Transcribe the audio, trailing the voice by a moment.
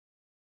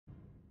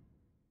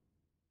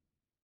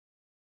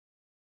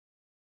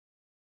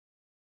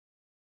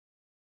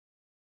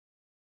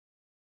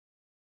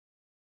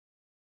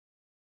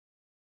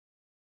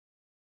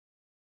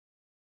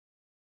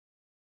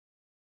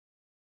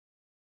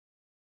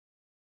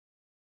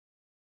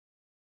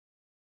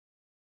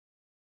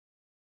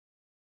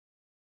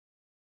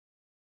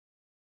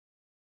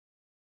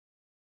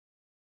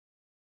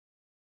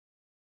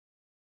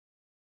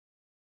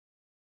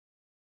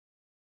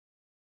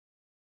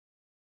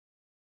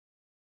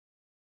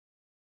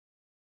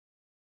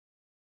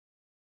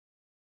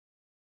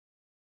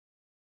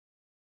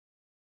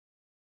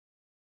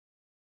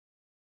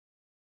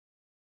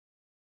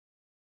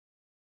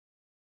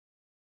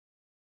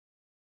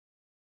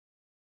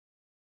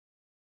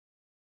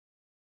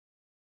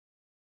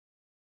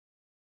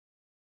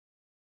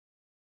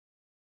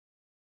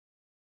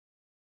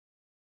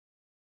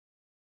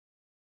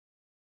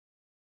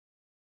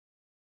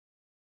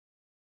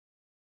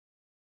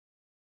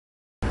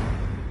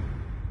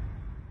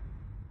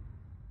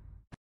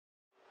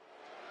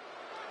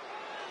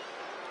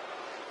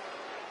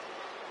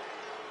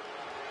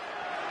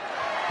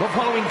The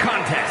following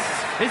contest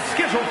is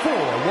scheduled for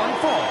one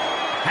fall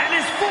and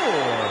is for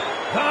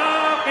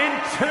the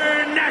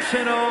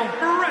International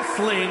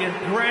Wrestling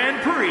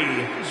Grand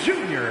Prix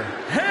Junior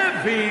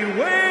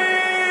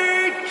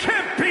Heavyweight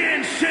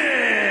Championship.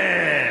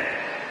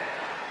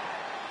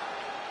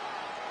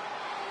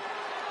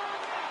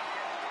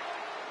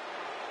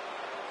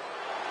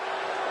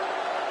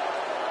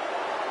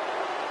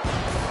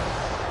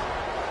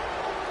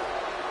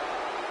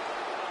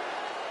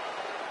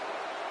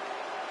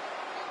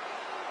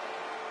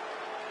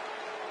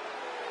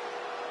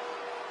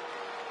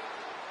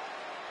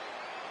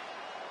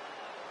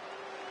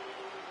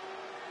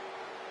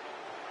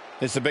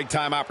 This is a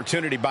big-time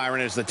opportunity,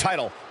 Byron, as the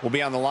title will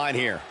be on the line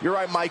here. You're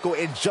right, Michael,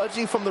 and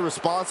judging from the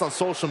response on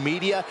social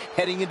media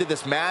heading into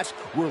this match,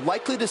 we're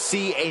likely to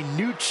see a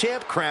new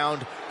champ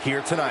crowned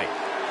here tonight.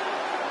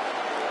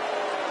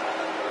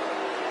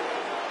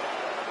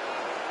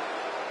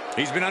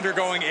 He's been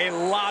undergoing a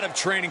lot of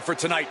training for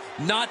tonight,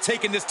 not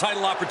taking this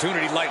title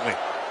opportunity lightly.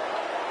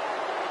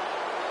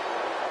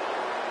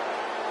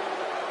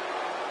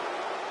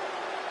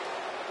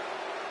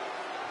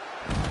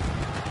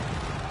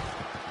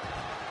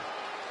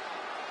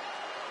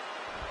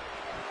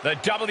 The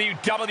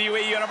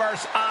WWE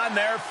Universe on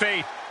their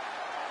feet.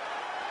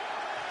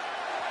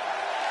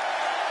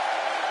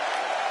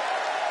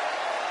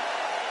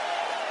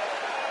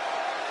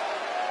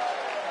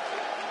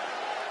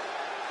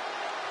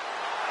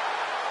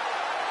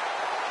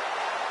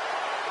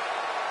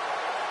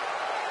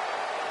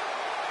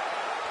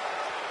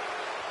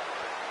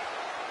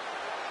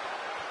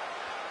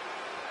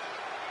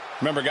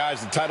 Remember,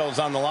 guys, the title is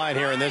on the line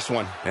here in this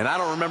one. And I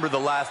don't remember the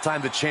last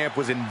time the champ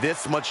was in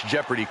this much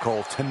jeopardy,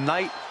 Cole.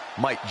 Tonight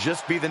might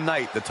just be the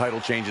night the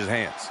title changes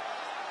hands.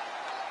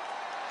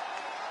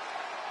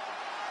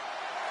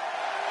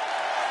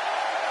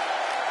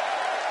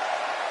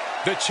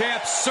 The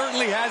champ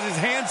certainly has his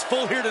hands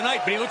full here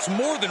tonight, but he looks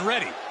more than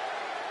ready.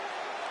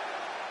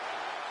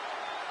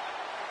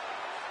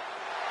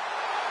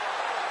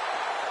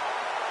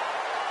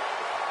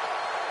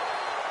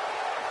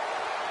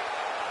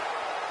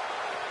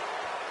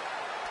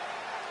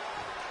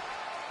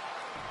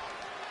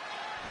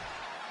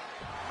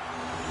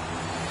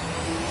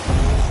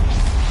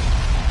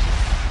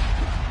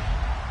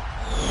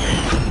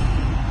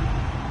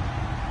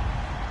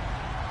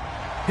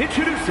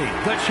 Introducing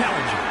the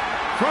challenger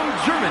from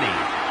Germany,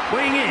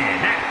 weighing in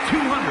at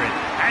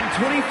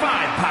 225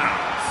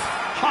 pounds,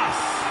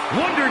 Haas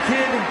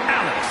Wonderkid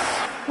Alex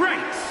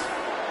Wright.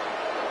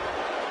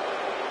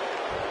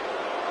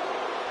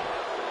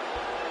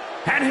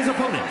 And his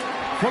opponent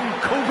from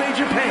Kobe,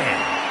 Japan,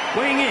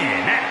 weighing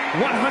in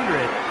at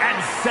 176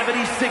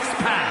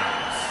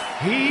 pounds.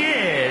 He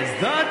is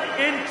the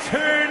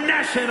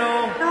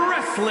International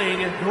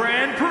Wrestling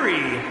Grand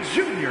Prix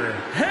Junior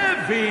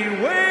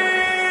Heavyweight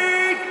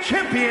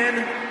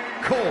Champion,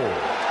 Koji.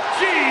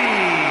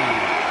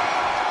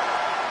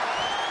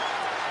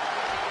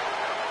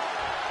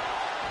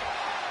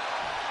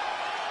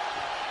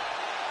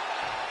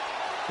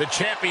 The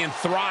champion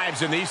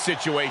thrives in these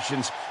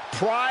situations.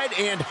 Pride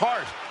and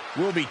heart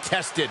will be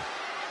tested.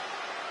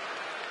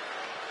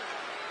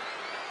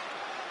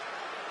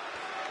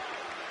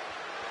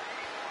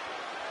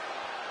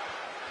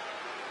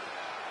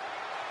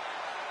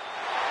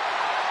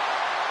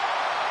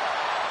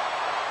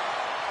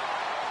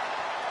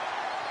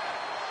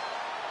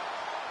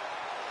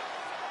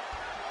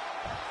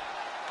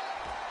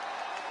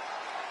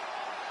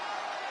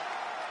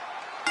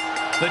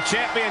 The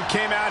champion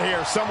came out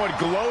here somewhat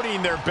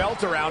gloating their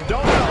belt around.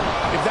 Don't know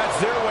if that's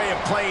their way of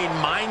playing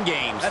mind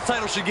games. That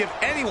title should give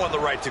anyone the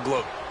right to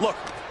gloat. Look,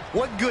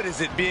 what good is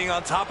it being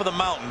on top of the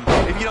mountain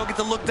if you don't get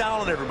to look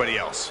down on everybody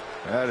else?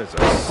 That is a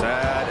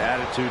sad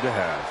attitude to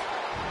have.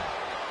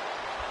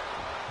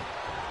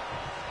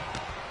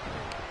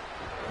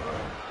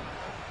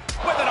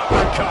 With an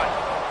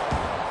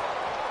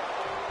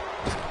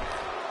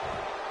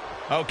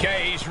uppercut.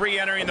 Okay, he's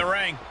re-entering the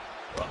ring.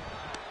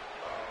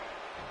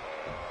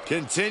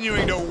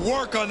 Continuing to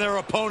work on their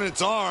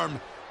opponent's arm.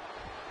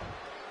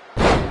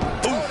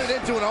 Throwing it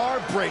into an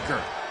arm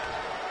breaker.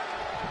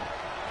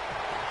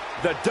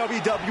 The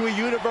WWE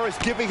Universe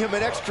giving him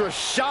an extra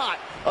shot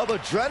of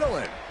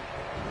adrenaline.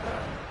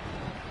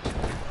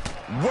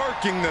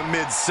 Working the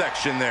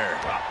midsection there.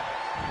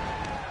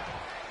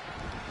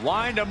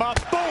 Lined him up.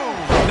 Boom!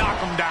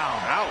 Knock him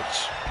down.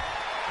 Ouch.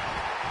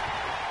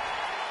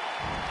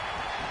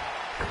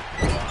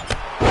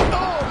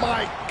 Oh,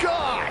 my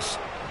gosh!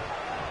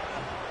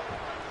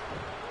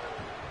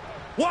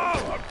 Whoa!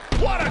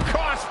 What a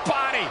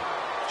crossbody!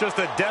 Just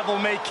a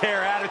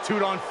devil-may-care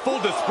attitude on full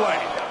display.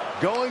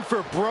 Going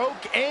for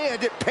broke, and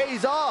it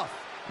pays off.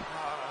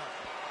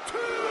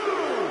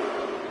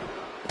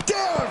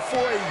 Down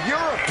for a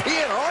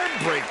European arm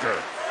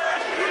breaker.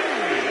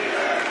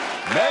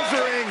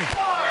 Measuring.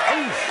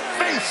 Oh,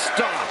 face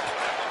stop.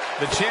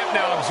 The champ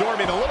now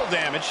absorbing a little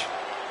damage.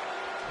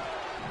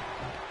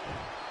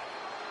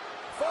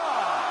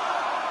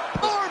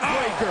 Arm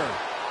breaker.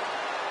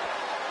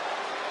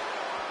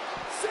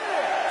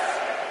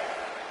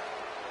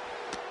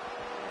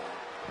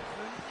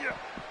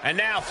 And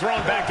now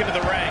thrown back into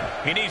the ring.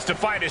 He needs to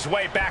find his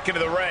way back into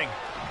the ring.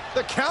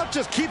 The count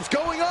just keeps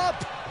going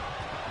up.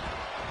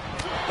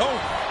 Oh.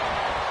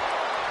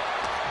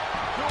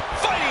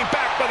 Fighting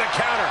back with a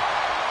counter.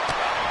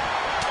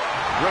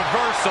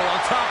 Reversal on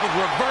top of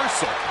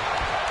reversal.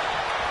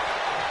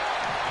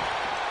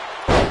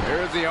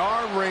 Here's the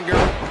arm wringer,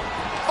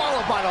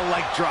 followed by the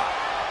leg drop.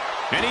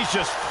 And he's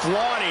just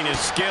flaunting his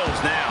skills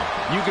now.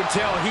 You can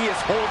tell he is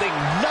holding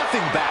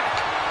nothing back.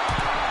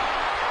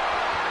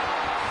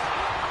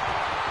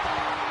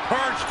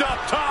 Perched up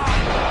top.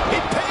 He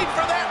paid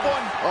for that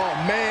one. Oh,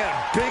 man,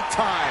 big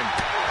time.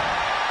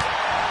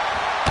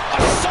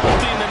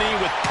 Assaulting the knee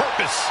with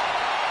purpose.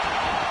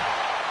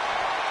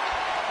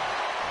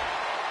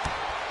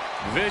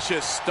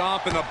 Vicious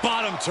stomp in the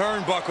bottom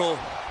turnbuckle.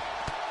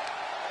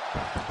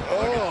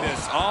 Look at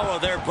this, all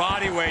of their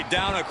body weight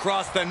down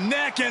across the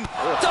neck and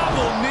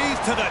double knees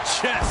to the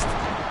chest.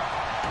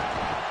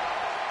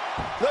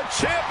 The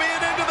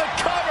champion into the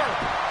cover.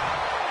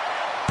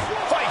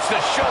 Fights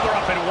the shoulder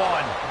up and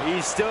one.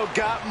 He's still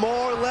got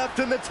more left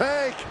in the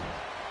tank.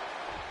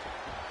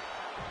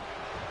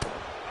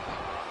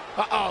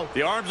 Uh-oh.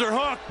 The arms are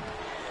hooked.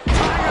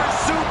 Tiger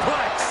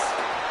suplex.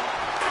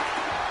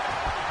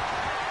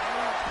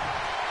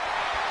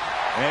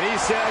 And he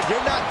said,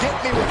 you're not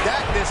getting me with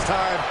that this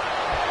time.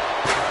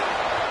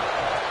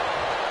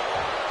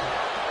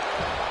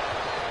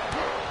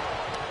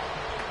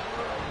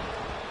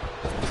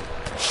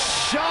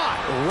 Shot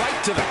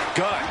right to the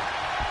gut.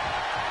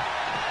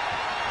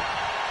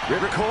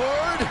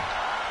 Ripcord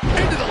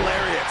into the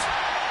lariat.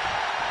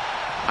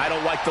 I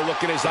don't like the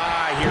look in his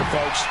eye here,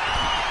 folks.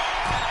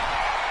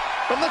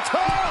 From the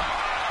top.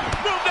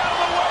 Move down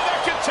the way. That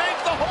could change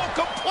the whole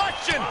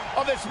complexion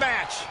of this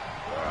match.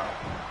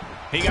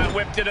 He got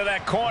whipped into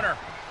that corner.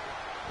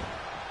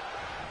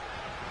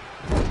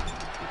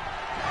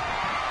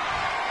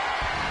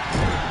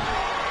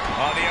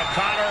 On the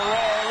O'Connor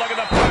roll. Look at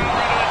the power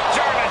into the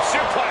German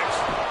suplex.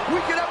 We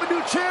could have a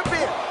new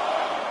champion.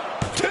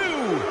 2.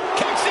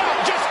 Kicks out.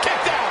 Just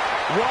kicked out.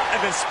 What a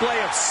display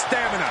of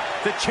stamina.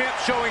 The champ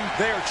showing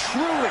they're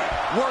truly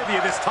worthy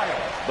of this title.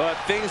 But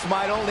things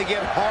might only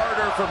get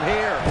harder from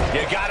here.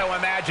 You got to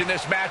imagine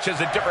this match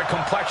has a different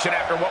complexion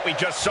after what we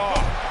just saw.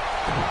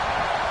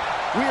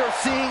 We are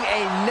seeing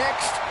a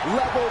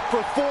next-level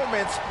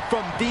performance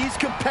from these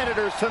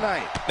competitors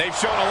tonight. They've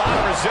shown a lot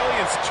of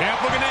resilience. Champ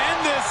looking to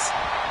end this.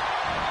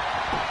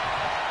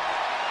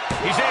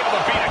 He's able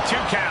to beat a 2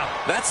 count.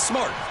 That's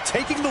smart.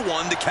 Taking the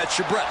one to catch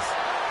your breath.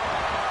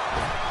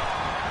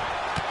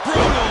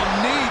 Brutal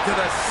knee to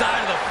the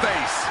side of the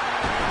face.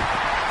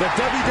 The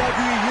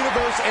WWE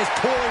Universe is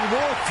pouring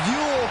more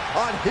fuel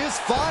on his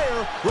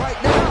fire right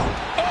now.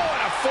 Oh,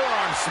 and a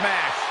forearm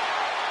smash.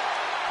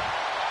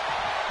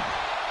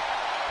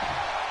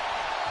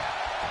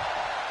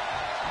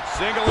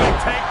 Single leg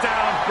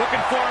takedown.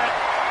 Looking for it.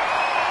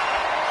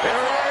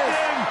 There it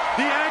is.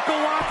 The ankle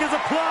lock is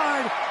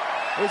applied.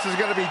 This is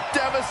going to be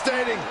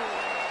devastating.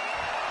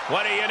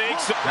 What a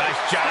unique...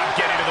 Nice job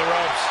getting to the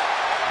ropes.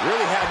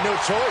 Really had no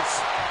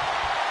choice.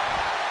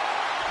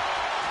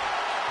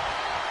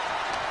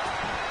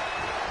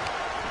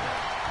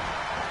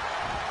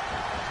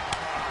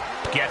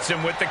 Gets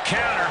him with the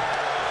counter.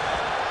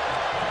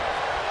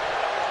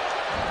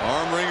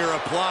 Arm wringer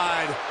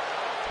applied.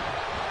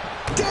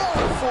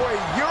 Down for a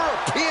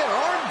European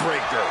arm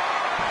breaker.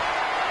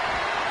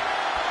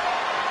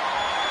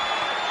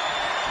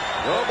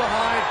 Go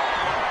behind.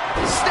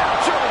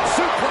 Snap German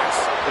suplex.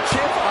 The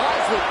champ's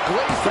eyes look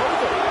glazed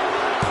over.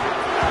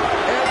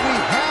 And we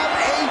have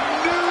a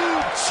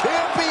new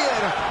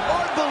champion.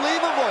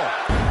 Unbelievable.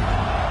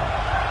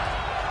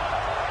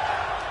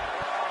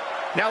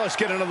 Now let's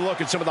get another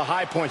look at some of the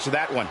high points of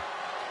that one.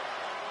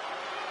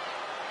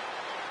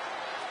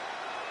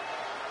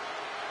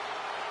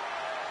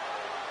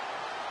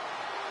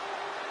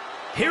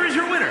 Here is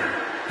your winner,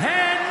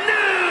 and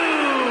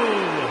new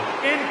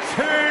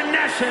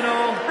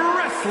International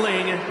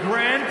Wrestling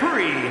Grand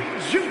Prix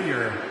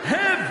Junior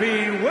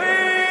Heavyweight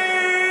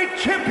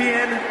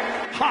Champion,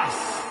 Haas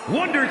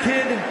Wonder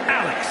Kid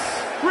Alex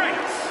Wright.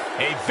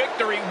 A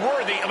victory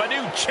worthy of a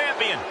new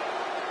champion.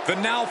 The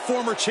now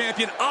former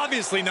champion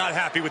obviously not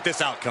happy with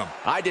this outcome.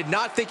 I did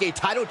not think a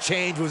title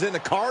change was in the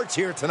cards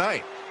here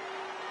tonight.